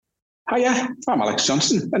Hiya, I'm Alex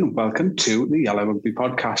Johnson and welcome to the Yellow Rugby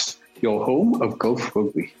Podcast, your home of Gulf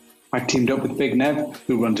Rugby. I've teamed up with Big Nev,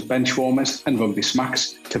 who runs Benchwarmers and Rugby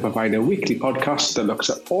Smacks, to provide a weekly podcast that looks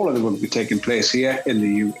at all of the rugby taking place here in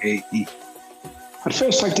the UAE. I'd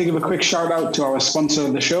first like to give a quick shout out to our sponsor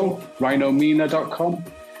of the show, RhinoMina.com.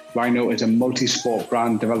 Rhino is a multi-sport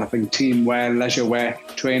brand developing team wear, leisure wear,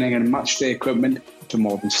 training and matchday equipment to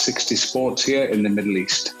more than 60 sports here in the Middle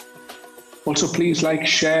East. Also, please like,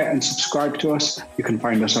 share and subscribe to us. You can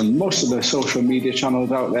find us on most of the social media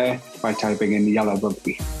channels out there by typing in Yellow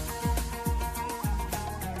Rugby.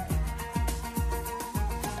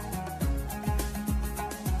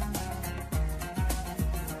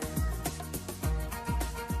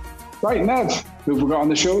 Right, Nev, who have we got on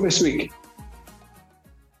the show this week?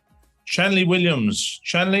 Chanley Williams.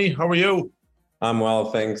 Chanley, how are you? I'm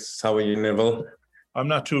well, thanks. How are you, Neville? I'm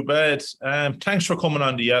not too bad. Thanks for coming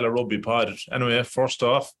on the Yellow Rugby Pod. Anyway, first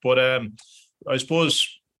off, but I suppose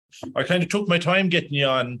I kind of took my time getting you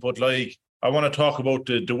on, but I want to talk about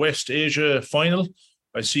the West Asia final.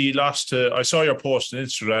 I see you lost. I saw your post on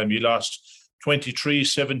Instagram. You lost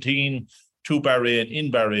 23-17 to Bahrain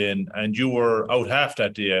in Bahrain, and you were out half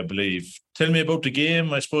that day, I believe. Tell me about the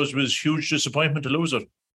game. I suppose it was a huge disappointment to lose it.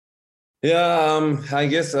 Yeah, I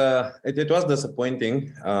guess it was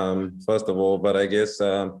disappointing, first of all, but I guess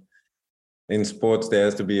in sports there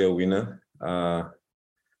has to be a winner.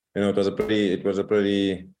 It was a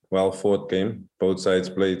pretty well fought game. Both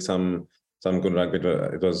sides played some good rugby.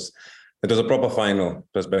 It was a proper final.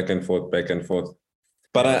 It was back and forth.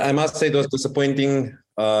 But I must say it was disappointing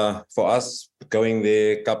for us going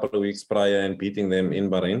there a couple of weeks prior and beating them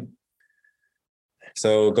in Bahrain.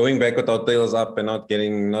 So going back with our tails up and not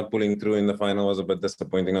pulling through in the final was a bit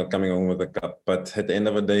disappointing, not coming home with the cup. But at the end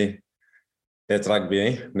of the day, that's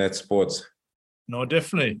rugby, That's sports. No,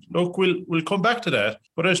 definitely. Look, we'll come back to that.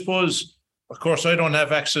 But I suppose, of course, I don't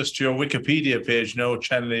have access to your Wikipedia page now,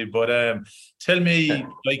 Chanley, but tell me,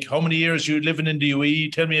 how many years you living in the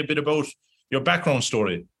UAE? Tell me a bit about your background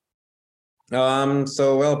story.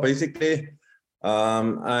 Basically,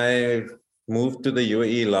 I moved to the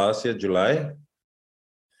UAE last year, July.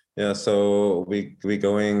 Yeah, so me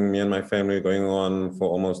and my family are going on for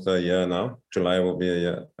almost a year now. July will be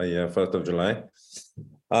a year, 1st of July.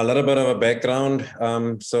 A little bit of a background. I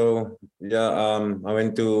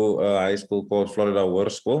went to a high school called Florida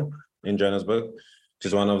World School in Johannesburg, which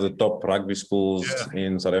is one of the top rugby schools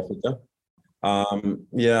in South Africa.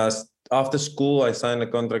 After school, I signed a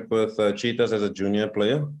contract with Cheetahs as a junior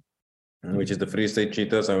player, which is the Free State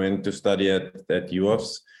Cheetahs. I went to study at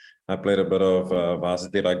UOFs. I played a bit of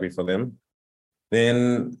varsity rugby for them.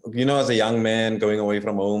 Then, as a young man going away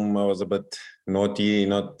from home, I was a bit naughty,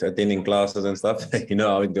 not attending classes and stuff. You know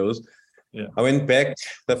how it goes. Yeah. I went back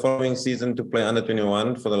the following season to play under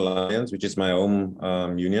 21 for the Lions, which is my home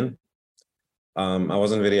union. I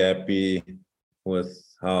wasn't very happy with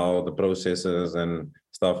how the processes and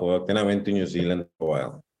stuff worked. Then I went to New Zealand for a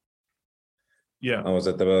while. Yeah, I was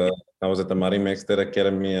at the Murray Maxter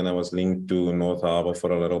Academy, and I was linked to North Harbour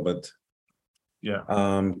for a little bit. Yeah.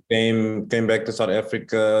 Came back to South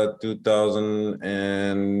Africa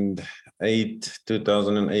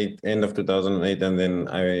 2008, end of 2008, and then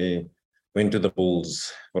I went to the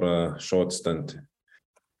Bulls for a short stint.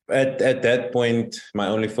 At that point, my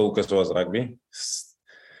only focus was rugby.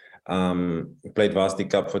 Played Varsity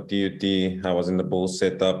Cup for TUT. I was in the Bulls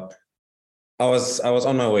setup. I was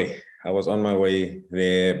on my way. I was on my way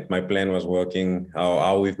there. My plan was working.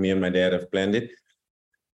 How with me and my dad have planned it.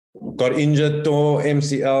 Got injured, tore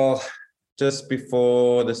MCL just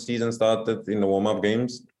before the season started in the warm-up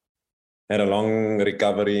games. Had a long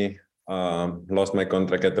recovery. Lost my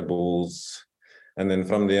contract at the Bulls. And then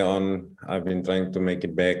from there on, I've been trying to make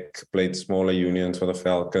it back. Played smaller unions for the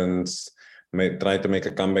Falcons. Tried to make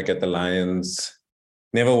a comeback at the Lions.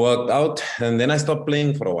 Never worked out. And then I stopped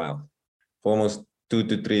playing for a while. For almost 2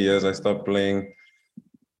 to 3 years, I stopped playing.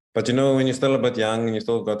 But when you're still a bit young and you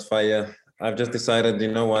still got fire, I've just decided,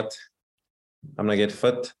 you know what? I'm going to get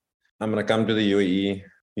fit. I'm going to come to the UAE,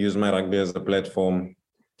 use my rugby as a platform,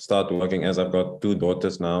 start working, as I've got 2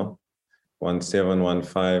 daughters now, 1-7,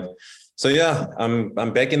 1-5. So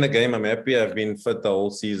I'm back in the game. I'm happy. I've been fit the whole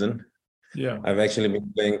season. Yeah. I've actually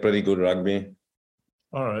been playing pretty good rugby.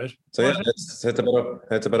 All right. So that's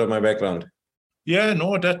a bit of my background. Yeah,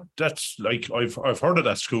 no, that's I've heard of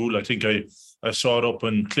that school. I think I saw it up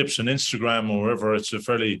in clips on Instagram or wherever. It's a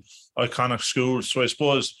fairly iconic school. So I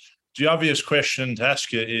suppose the obvious question to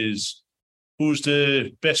ask you is, who's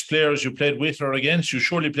the best players you played with or against? You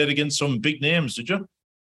surely played against some big names, did you?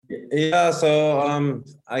 Yeah, so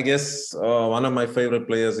I guess one of my favorite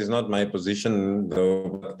players is not my position though,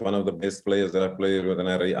 but one of the best players that I played with, and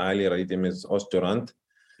I highly rate him, is Osturant.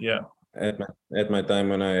 Yeah. At my time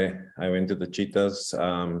when I went to the Cheetahs,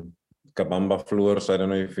 Kabamba Floors. I don't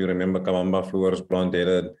know if you remember Kabamba Floors,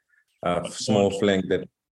 blonde-headed, small flank. That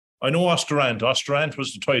I know Osterant. Osterant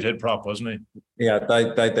was the tight head prop, wasn't he? Yeah,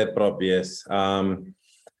 tight head prop. Yes. And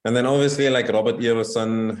then obviously like Robert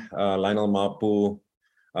Everson, Lionel Mapu.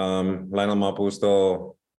 Lionel Mapu is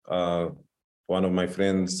still one of my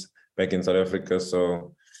friends back in South Africa.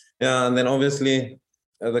 So yeah, and then obviously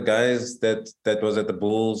the guys that was at the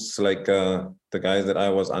Bulls, like the guys that I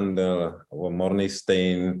was under were Morney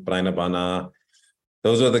Steyn, Brian Abana.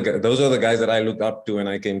 Those are the guys that I looked up to when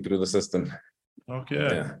I came through the system. Okay.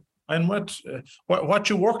 Yeah. And what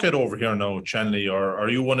you work at over here now, Chanley, or are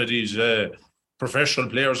you one of these professional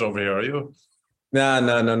players over here? Are you? No.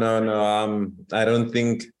 I don't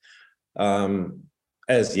think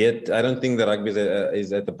as yet. I don't think the rugby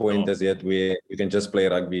is at the point as yet where you can just play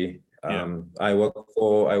rugby. I work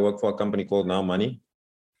for a company called Now Money.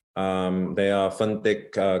 They are a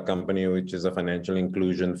fintech company, which is a financial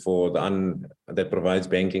inclusion for that provides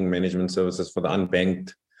banking management services for the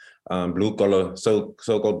unbanked blue collar,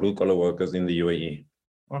 so-called blue collar workers in the UAE.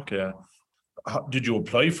 Okay. Did you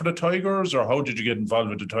apply for the Tigers, or how did you get involved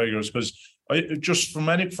with the Tigers? Because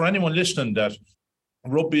for anyone listening, that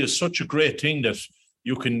rugby is such a great thing that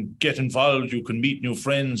you can get involved, you can meet new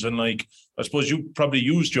friends, and like I suppose you probably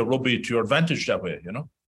used your rugby to your advantage that way, you know?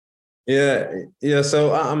 Yeah.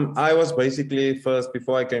 So I was basically first,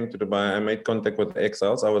 before I came to Dubai, I made contact with the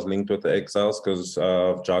Exiles. I was linked with the Exiles because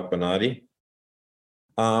of Jacques Bernardi.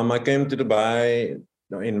 I came to Dubai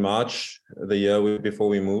in March, the year before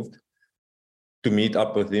we moved, to meet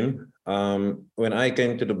up with him. When I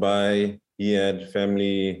came to Dubai, he had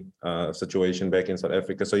family situation back in South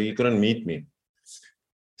Africa, so he couldn't meet me.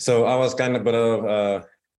 So I was kind of a bit of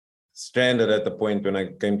stranded at the point when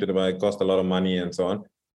I came to Dubai. It cost a lot of money and so on.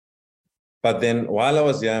 But then while I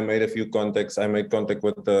was here, I made a few contacts. I made contact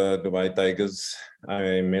with the Dubai Tigers.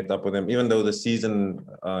 I met up with them, even though the season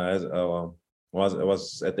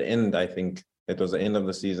was at the end. I think it was the end of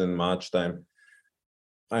the season, March time.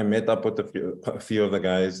 I met up with a few of the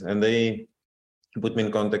guys, and they put me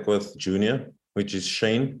in contact with Junior, which is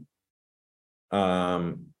Shane.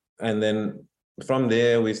 And then from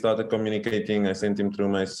there, we started communicating. I sent him through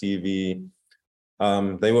my CV.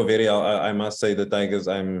 They were very, I must say, the Tigers,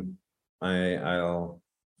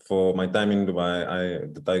 for my time in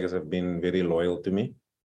Dubai, the Tigers have been very loyal to me.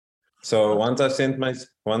 So once I've sent my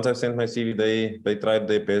CV, they tried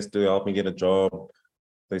their best to help me get a job.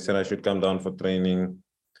 They said I should come down for training.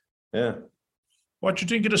 Yeah. What do you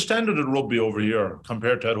think of the standard of rugby over here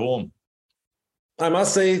compared to at home? I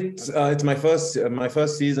must say it's my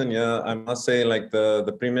first season. Yeah, I must say like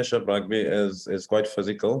the Premiership rugby is quite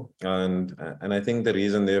physical, and I think the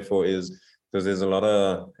reason therefore is because there's a lot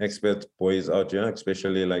of expert boys out here,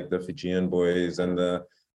 especially like the Fijian boys and the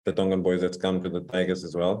Tongan boys that's come to the Tigers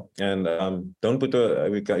as well. And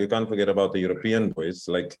you can't forget about the European boys.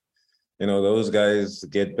 Like, you know, those guys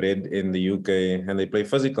get bred in the UK and they play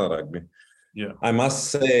physical rugby. Yeah, I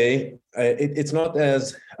must say it's not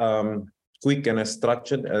as quick and as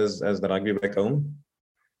structured as the rugby back home.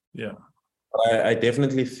 Yeah. I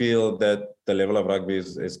definitely feel that the level of rugby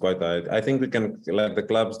is quite high. I think we can, like the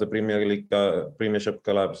clubs, the Premier League, Premiership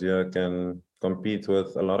clubs here can compete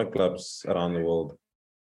with a lot of clubs around the world.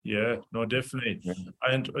 Yeah, no, definitely. Yeah.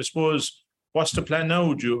 And I suppose, what's the plan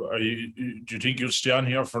now? Do you think you'll stay on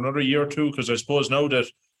here for another year or two? Because I suppose now that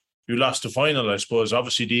you lost the final, I suppose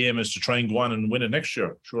obviously the aim is to try and go on and win it next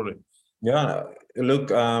year, surely. Yeah,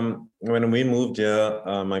 look, when we moved here,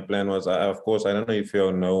 my plan was, of course, I don't know if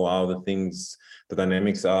you know how the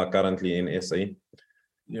dynamics are currently in SA.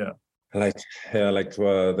 Yeah. Like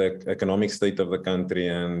the economic state of the country,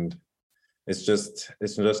 and it's just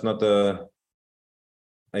not a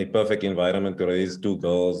perfect environment to raise two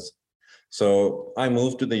girls. So I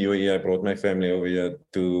moved to the UAE. I brought my family over here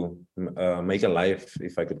to make a life,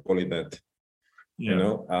 if I could call it that. Yeah. You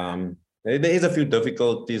know, there is a few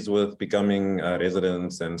difficulties with becoming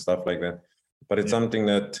residents and stuff like that, but it's something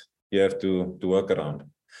that you have to work around.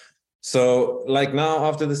 So like now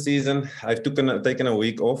after the season, I've taken a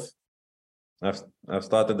week off. I've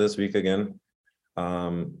started this week again.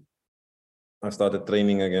 I've started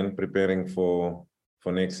training again, preparing for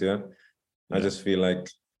next year. I just feel like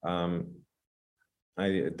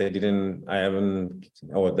they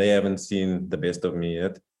haven't seen the best of me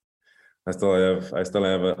yet. I still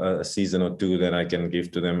have a season or two that I can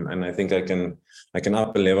give to them, and I think I can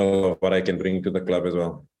up the level of what I can bring to the club as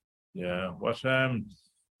well. Yeah.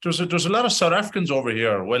 there's a lot of South Africans over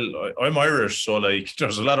here. Well, I'm Irish, so like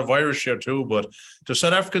there's a lot of Irish here too. But the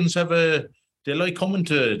South Africans they like coming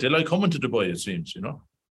to Dubai. It seems,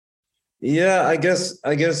 Yeah, I guess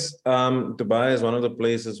Dubai is one of the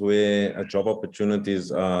places where job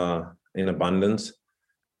opportunities are in abundance.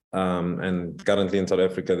 And currently in South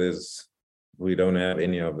Africa, we don't have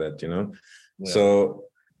any of that, Yeah. So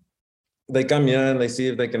they come here and they see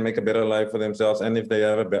if they can make a better life for themselves, and if they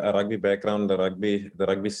have a rugby background, the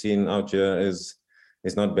rugby scene out here is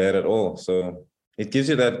not bad at all. So it gives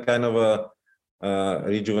you that kind of a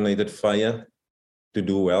rejuvenated fire to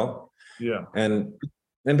do well. Yeah. And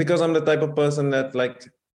because I'm the type of person that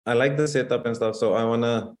I like the setup and stuff, so I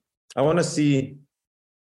wanna see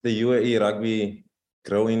the UAE rugby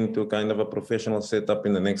grow into kind of a professional setup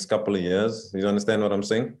in the next couple of years. You understand what I'm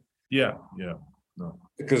saying? Yeah. No.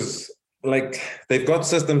 Because they've got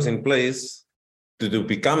systems in place to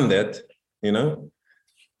become that,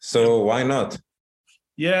 so why not?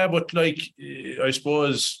 Yeah, but I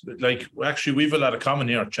suppose actually we've a lot of common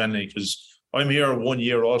here, Chanley, because I'm here 1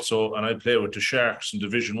 year also, and I play with the Sharks in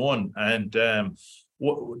Division 1. And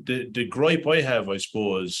what the gripe I have, I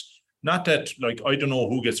suppose, not that I don't know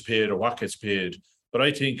who gets paid or what gets paid, but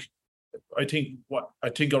I think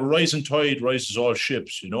a rising tide rises all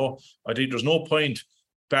ships. I think there's no point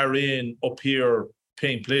Bahrain up here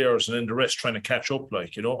paying players and then the rest trying to catch up. I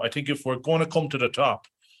think if we're going to come to the top,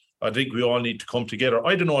 I think we all need to come together.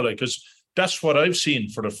 I don't know, because that's what I've seen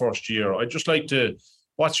for the first year. I'd just like to.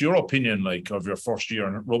 What's your opinion of your first year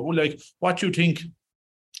in rugby? What do you think?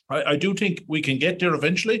 I do think we can get there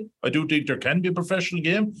eventually. I do think there can be a professional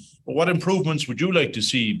game. But what improvements would you like to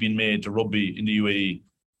see being made to rugby in the UAE?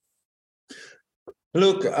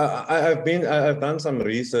 Look, I've done some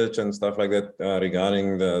research and stuff like that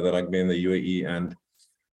regarding the rugby in the UAE, and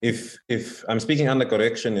if I'm speaking under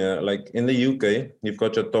correction here, in the UK, you've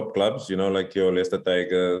got your top clubs, like your Leicester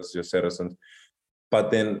Tigers, your Saracens,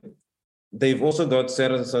 but then they've also got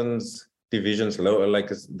Saracens divisions lower,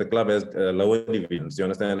 the club has lower divisions, you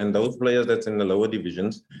understand? And those players that's in the lower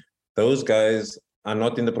divisions, those guys are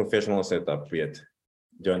not in the professional setup yet.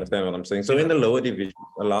 Do you understand what I'm saying? So in the lower division,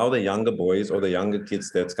 allow the younger boys or the younger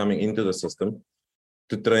kids that's coming into the system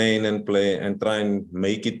to train and play and try and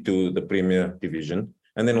make it to the Premier Division.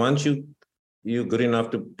 And then once you're good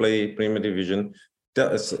enough to play Premier Division,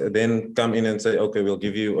 then come in and say, okay, we'll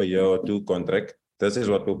give you a year or two contract. This is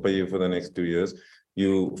what we'll pay you for the next 2 years.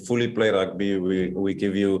 You fully play rugby. We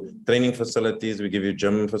give you training facilities. We give you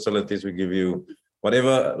gym facilities. We give you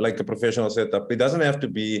whatever, a professional setup. It doesn't have to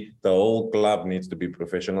be the whole club needs to be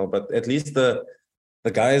professional, but at least the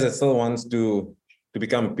guys that still wants to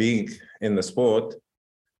become big in the sport,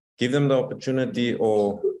 give them the opportunity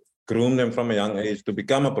or groom them from a young age to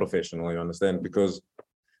become a professional, you understand? Because,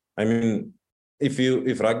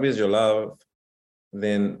 if rugby is your love,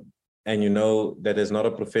 then, and that there's not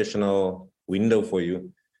a professional window for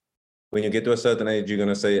you, when you get to a certain age, you're going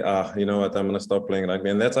to say, you know what, I'm going to stop playing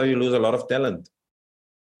rugby. And that's how you lose a lot of talent.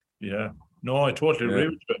 Yeah, no, I totally agree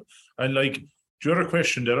with you. And the other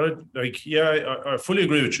question that I fully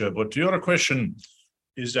agree with you. But the other question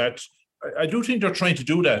is that I do think they're trying to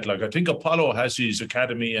do that. I think Apollo has his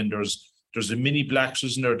academy, and there's the mini blacks,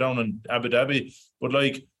 isn't there, down in Abu Dhabi. But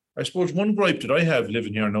I suppose one gripe that I have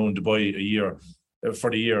living here now in Dubai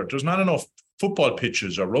for the year, there's not enough football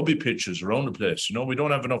pitches or rugby pitches around the place. We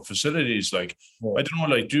don't have enough facilities. I don't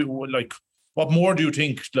know, what more do you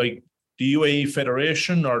think, the UAE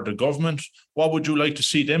Federation or the government, what would you like to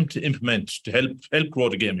see them to implement to help grow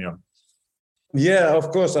the game here? Yeah,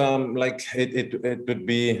 of course. It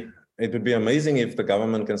would be amazing if the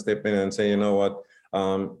government can step in and say, you know what,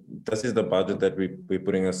 this is the budget that we're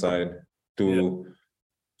putting aside for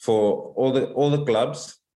all the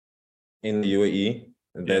clubs in the UAE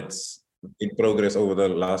that's in progress over the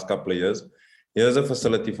last couple of years. Here's a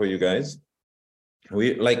facility for you guys.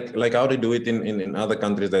 We like how they do it in other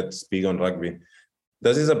countries that's big on rugby.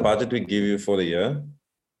 This is a budget we give you for the year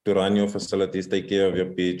to run your facilities, take care of your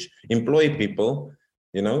pitch, employ people,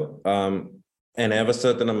 and have a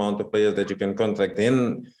certain amount of players that you can contract.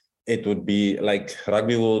 Then it would be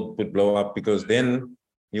rugby would blow up, because then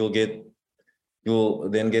you'll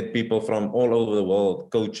then get people from all over the world,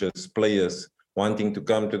 coaches, players, wanting to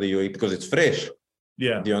come to the UAE because it's fresh.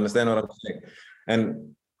 Yeah. Do you understand what I'm saying?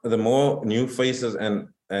 And the more new faces and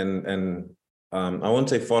I won't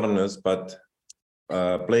say foreigners, but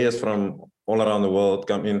players from all around the world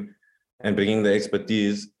come in and bringing the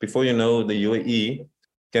expertise, before you know, the UAE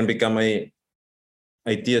can become a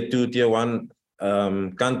tier 2, tier 1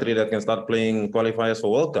 country that can start playing qualifiers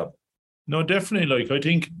for World Cup. No, definitely. I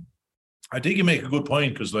think you make a good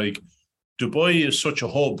point, because Dubai is such a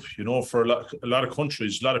hub, for a lot of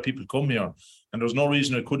countries. A lot of people come here, and there's no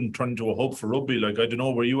reason it couldn't turn into a hub for rugby. Like, I don't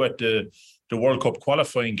know, were you at the World Cup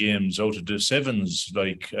qualifying games out of the sevens,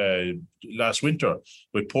 like last winter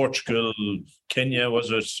with Portugal, Kenya,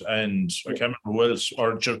 was it? And I can't remember who else,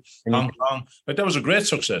 or Hong Kong. Like, that was a great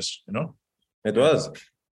success, It was.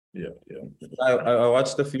 Yeah. I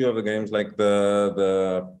watched a few of the games, like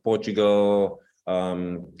the Portugal,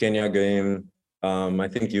 Kenya game. I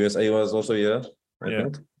think USA was also here. I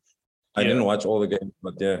think. I didn't watch all the games,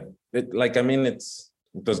 but it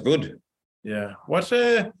was good. Yeah. What?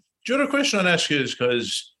 The other question I'd ask you is,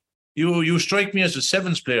 because you strike me as a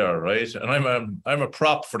sevens player, right? And I'm a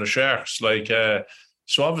prop for the Sharks. Like,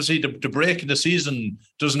 so obviously the break in the season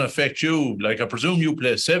doesn't affect you. Like, I presume you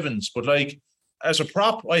play sevens, but like, as a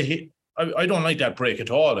prop, I don't like that break at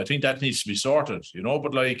all. I think that needs to be sorted,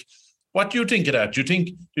 But like, what do you think of that? Do you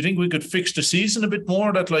think we could fix the season a bit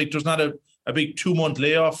more? That like there's not a big 2-month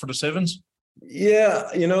layoff for the sevens? Yeah,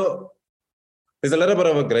 there's a little bit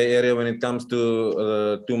of a gray area when it comes to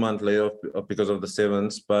the 2-month layoff because of the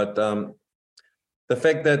sevens. But the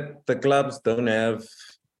fact that the clubs don't have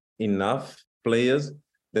enough players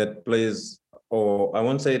that plays, or I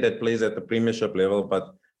won't say that plays at the premiership level,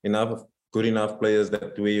 but good enough players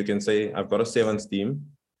that where you can say, I've got a sevens team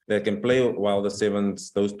that can play while the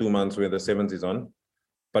sevens, those 2 months where the sevens is on,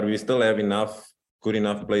 but we still have good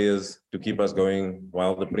enough players to keep us going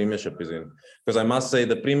while the premiership is in. Because I must say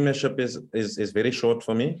the premiership is very short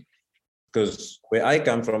for me, because where I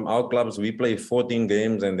come from, our clubs, we play 14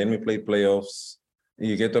 games and then we play playoffs.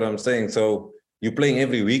 You get what I'm saying? So you're playing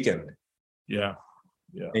every weekend. Yeah.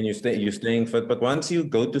 And you're staying fit. But once you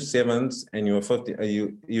go to sevens and you're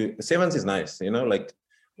 50, sevens is nice, like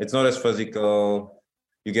it's not as physical.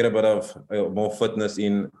 You get a bit of more fitness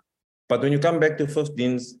in. But when you come back to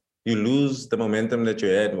 15s, you lose the momentum that you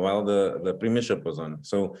had while the premiership was on.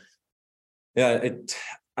 So I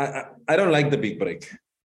don't like the big break.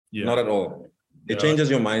 Not at all. It changes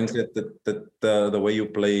your mindset, the way you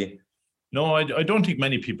play. No, I don't think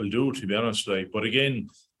many people do, to be honest. Like, but again,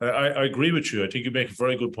 I agree with you. I think you make a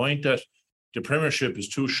very good point that the Premiership is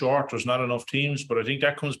too short. There's not enough teams. But I think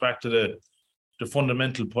that comes back to the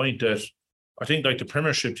fundamental point that I think like the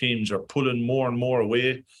Premiership teams are pulling more and more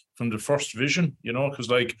away from the first division, because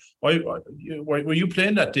like, why were you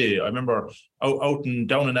playing that day? I remember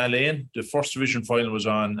down in Allain, the first division final was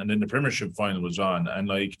on, and then the Premiership final was on, and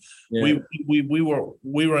like we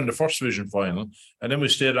were in the first division final, and then we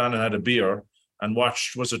stayed on and had a beer and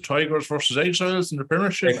watched. Was it Tigers versus Exiles in the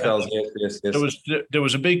Premiership? Exiles, yes. There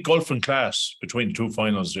was a big gulf in class between the two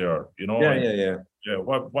finals there. Yeah.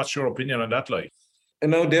 What's your opinion on that, like?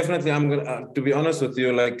 No, definitely. I'm gonna to be honest with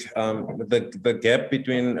you. Like the gap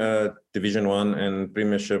between Division 1 and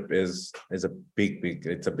Premiership is a big.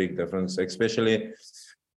 It's a big difference, especially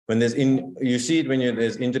when you see it when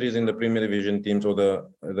there's injuries in the Premier Division teams or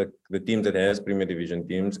the teams that has Premier Division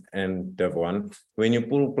teams and Div 1. When you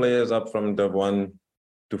pull players up from Div 1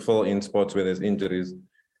 to fill in spots where there's injuries,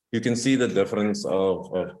 you can see the difference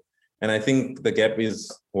of. And I think the gap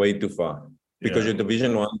is way too far. Because your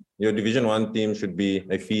Division 1 team should be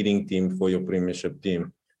a feeding team for your Premiership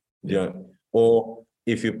team. Or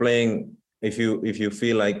if you're playing, if you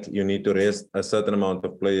feel like you need to rest a certain amount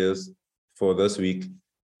of players for this week,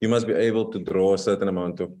 you must be able to draw a certain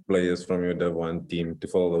amount of players from your Div 1 team to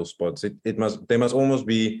fill those spots. They must almost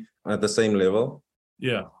be at the same level.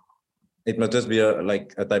 Yeah. It must just be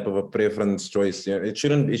a type of a preference choice. Yeah.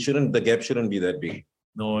 The gap shouldn't be that big.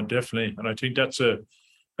 No, definitely. And I think that's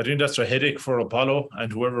a headache for Apollo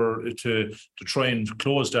and whoever to try and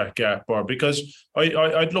close that gap, or because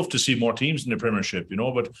I'd love to see more teams in the Premiership,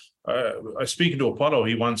 but speaking to Apollo,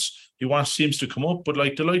 he wants teams to come up, but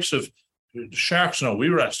like the likes of the Sharks now, we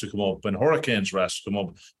were asked to come up and Hurricanes were asked to come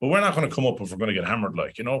up, but we're not going to come up if we're going to get hammered,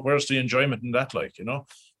 like, where's the enjoyment in that, like,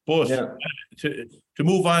 but to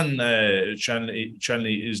move on,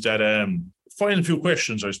 Chanley, is that final few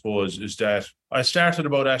questions, I suppose, is that I started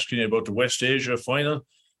about asking you about the West Asia final.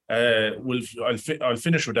 I'll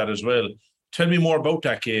finish with that as well. Tell me more about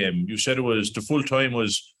that game. You said the full time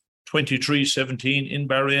was 23-17 in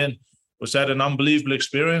Bahrain. Was that an unbelievable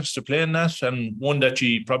experience to play in that, and one that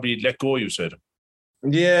you probably let go, you said?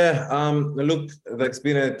 Yeah. Look, the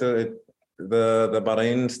experience, the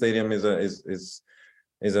Bahrain stadium is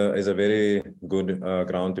a very good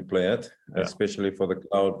ground to play at, especially for the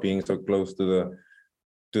crowd being so close to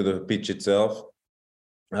the pitch itself.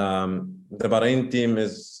 The Bahrain team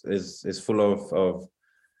is full of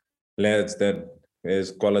lads that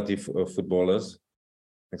is quality footballers,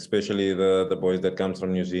 especially the boys that comes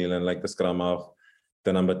from New Zealand, like the scrum half.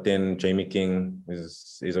 The number 10, Jamie King,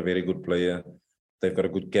 is a very good player. They've got a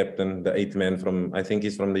good captain. The 8th man I think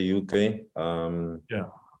he's from the UK.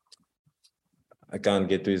 I can't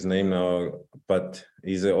get to his name now, but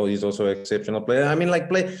he's also an exceptional player. I mean,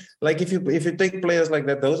 if you take players like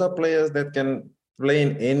that, those are players that can play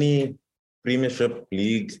in any Premiership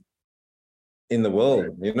league in the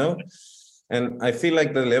world, you know. And I feel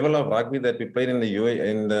like the level of rugby that we played in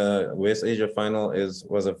the West Asia final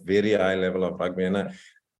was a very high level of rugby,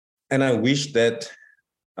 and I wish that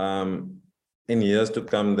in years to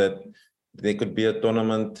come that there could be a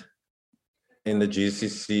tournament in the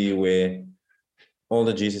GCC where all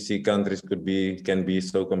the GCC countries can be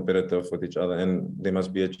so competitive with each other, and there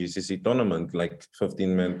must be a GCC tournament, like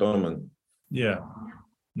 15-man tournament. Yeah,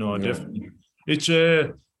 no, definitely. It's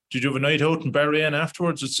did you have a night out in Bahrain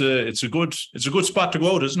afterwards? It's a good spot to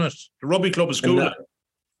go out, isn't it? The rugby club is cool.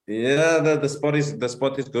 The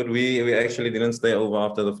spot is good. We actually didn't stay over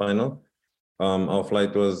after the final. Our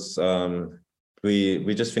flight was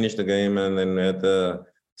we just finished the game and then we had the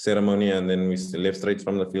ceremony and then we left straight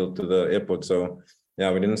from the field to the airport. So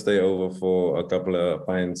yeah, we didn't stay over for a couple of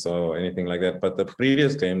pints or anything like that. But the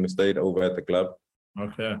previous game we stayed over at the club.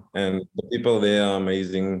 Okay. And the people there are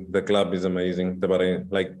amazing. The club is amazing. The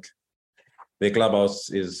clubhouse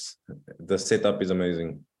the setup is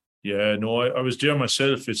amazing. Yeah, no, I was there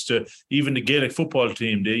myself. It's even the Gaelic football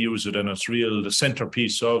team, they use it and it's the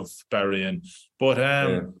centerpiece of Bahrain. But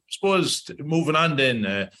I suppose moving on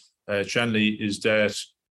then, Chanley, is that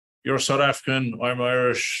you're South African, I'm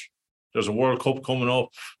Irish, there's a World Cup coming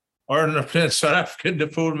up. Ireland are playing South Africa in the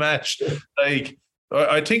pool match.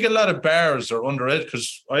 I think a lot of bars are underrated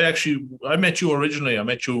because I met you originally. I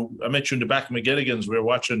met you in the back of McGilligan's. We were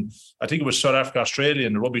watching, I think it was South Africa, Australia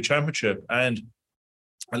in the Rugby Championship. And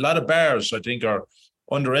a lot of bars, I think, are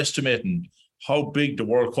underestimating how big the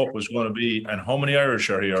World Cup is going to be and how many Irish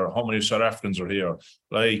are here, how many South Africans are here.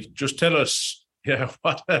 Just tell us,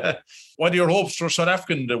 what are your hopes for South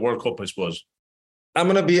Africa in the World Cup, I suppose? I'm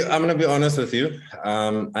gonna be honest with you.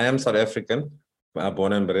 I am South African,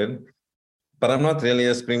 born and bred. But I'm not really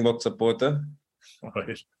a Springbok supporter.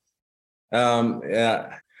 Right.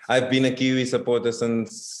 I've been a Kiwi supporter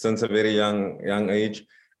since a very young age,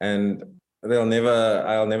 and I'll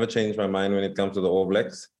never change my mind when it comes to the All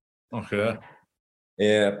Blacks. Okay.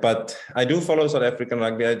 Yeah, but I do follow South African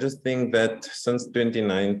rugby. I just think that since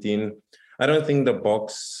 2019, I don't think the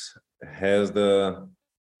Boks has the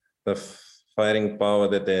fighting power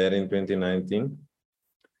that they had in 2019.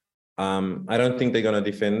 I don't think they're gonna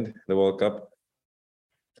defend the World Cup.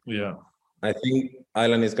 Yeah. I think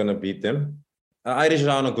Ireland is gonna beat them. Irish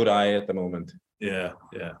are on a good eye at the moment. Yeah.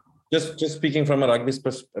 Just speaking from a rugby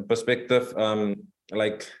perspective,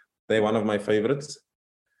 they're one of my favorites.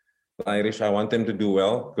 The Irish, I want them to do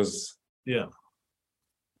well because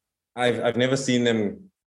I've never seen them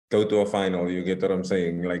go to a final. You get what I'm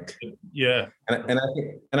saying? And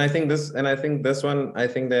I think this one, I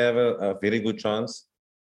think they have a very good chance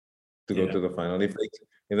to go to the final if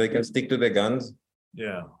they can stick to their guns.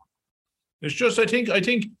 Yeah, it's just I think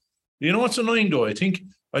you know what's annoying though. I think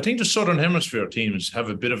the Southern Hemisphere teams have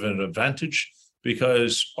a bit of an advantage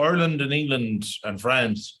because Ireland and England and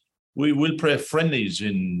France we will play friendlies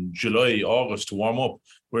in July, August to warm up.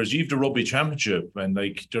 Whereas you've the Rugby Championship and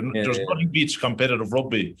there's nothing beats competitive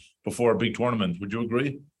rugby before a big tournament. Would you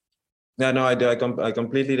agree? Yeah, no, I do. I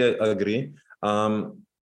completely agree.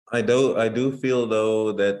 I do feel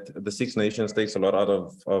though that the Six Nations takes a lot out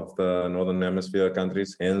of the Northern Hemisphere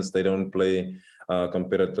countries, hence they don't play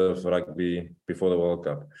competitive rugby before the World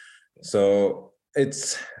Cup. So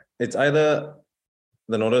it's either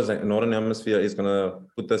the Northern Hemisphere is gonna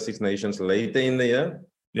put the Six Nations later in the year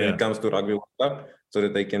when it comes to Rugby World Cup, so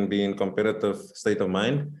that they can be in competitive state of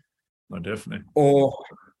mind. No, definitely.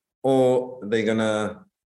 Or they're gonna.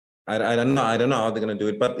 I don't know how they're going to do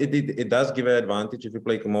it, but it does give an advantage if you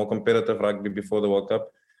play more competitive rugby before the World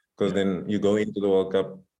Cup, because then you go into the World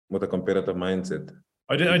Cup with a competitive mindset.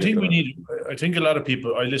 I think a lot of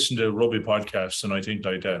people, I listen to rugby podcasts and I think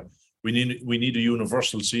we need a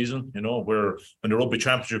universal season, where when the Rugby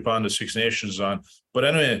Championship on, the Six Nations on. But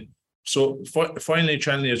anyway, so finally,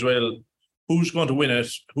 Chanley as well, who's going to win it?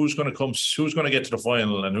 Who's going to get to the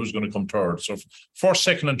final and who's going to come third? So first,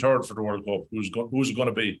 second and third for the World Cup, who's it going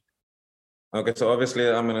to be? Okay, so obviously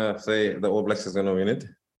I'm gonna say the All Blacks is gonna win it.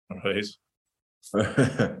 All right.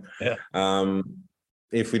 Yeah.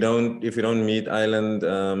 If we don't meet Ireland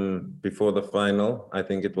before the final, I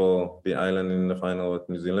think it will be Ireland in the final with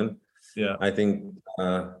New Zealand. Yeah. I think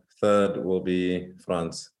third will be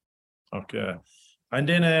France. Okay. And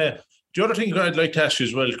then the other thing I'd like to ask you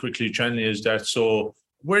as well quickly, Chanley, is that so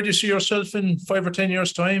where do you see yourself in 5 or 10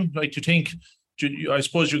 years' time? Like, do you think, I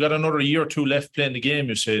suppose you got another year or two left playing the game,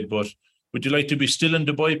 you said, but would you like to be still in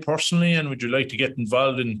Dubai personally, and would you like to get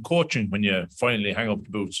involved in coaching when you finally hang up the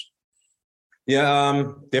boots? Yeah,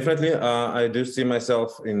 definitely. I do see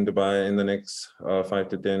myself in Dubai in the next 5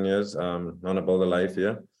 to 10 years. On a build a life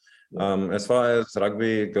here. As far as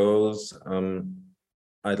rugby goes,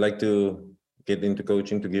 I'd like to get into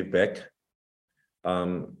coaching to give back.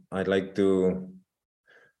 I'd like to.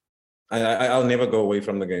 I'll never go away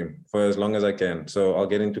from the game for as long as I can. So I'll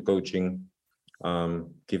get into coaching,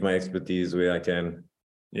 give my expertise where I can.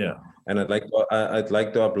 Yeah. And I'd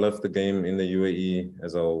like to uplift the game in the UAE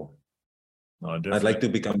as a whole. No, I'd like to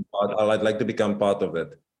become part of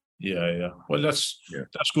that. Yeah. Well, that's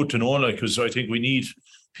good to know, like, because I think we need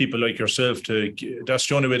people like yourself that's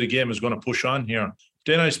the only way the game is going to push on here.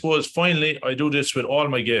 Then I suppose finally, I do this with all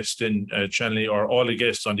my guests in Chanley, or all the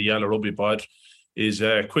guests on the Yellow Rugby pod, is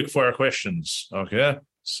quick fire questions. Okay.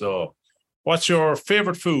 So what's your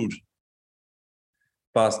favorite food?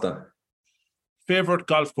 Pasta. Favorite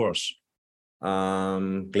golf course?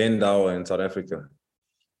 Glendower in South Africa.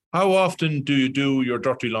 How often do you do your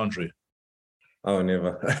dirty laundry? Oh,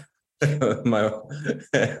 never.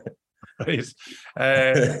 Right.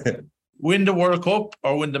 Win the World Cup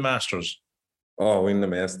or win the Masters? Oh, win the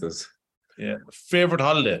Masters. Yeah. Favorite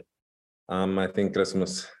holiday? I think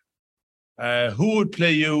Christmas. Who would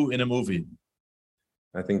play you in a movie?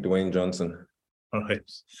 I think Dwayne Johnson. All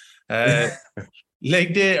right.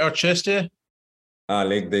 Leg day or chest day?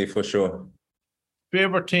 Leg day for sure.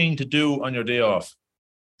 Favorite thing to do on your day off?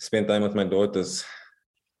 Spend time with my daughters.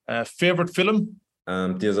 Favorite film?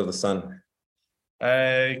 Tears of the Sun.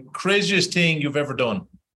 Craziest thing you've ever done?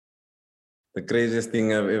 The craziest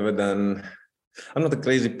thing I've ever done. I'm not a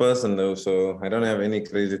crazy person though, so I don't have any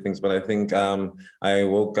crazy things. But I think I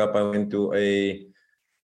woke up. I went to a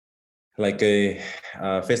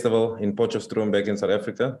festival in Potchefstroom back in South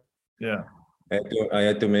Africa. Yeah. I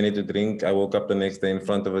had too many to drink. I woke up the next day in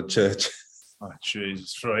front of a church. Oh,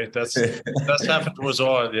 Jesus, right. That's happened to us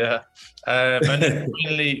all, yeah. And then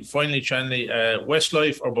finally, Chanley,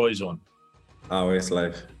 Westlife or Boyzone?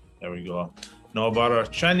 Westlife. There we go. No bother.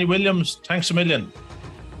 Chanley Williams, thanks a million.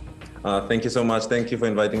 Thank you so much. Thank you for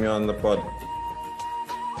inviting me on the pod.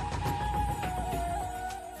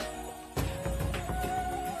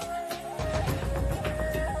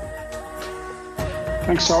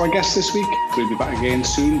 Thanks to our guests this week. We'll be back again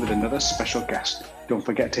soon with another special guest. Don't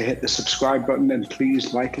forget to hit the subscribe button and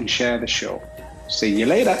please like and share the show. See you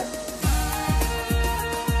later.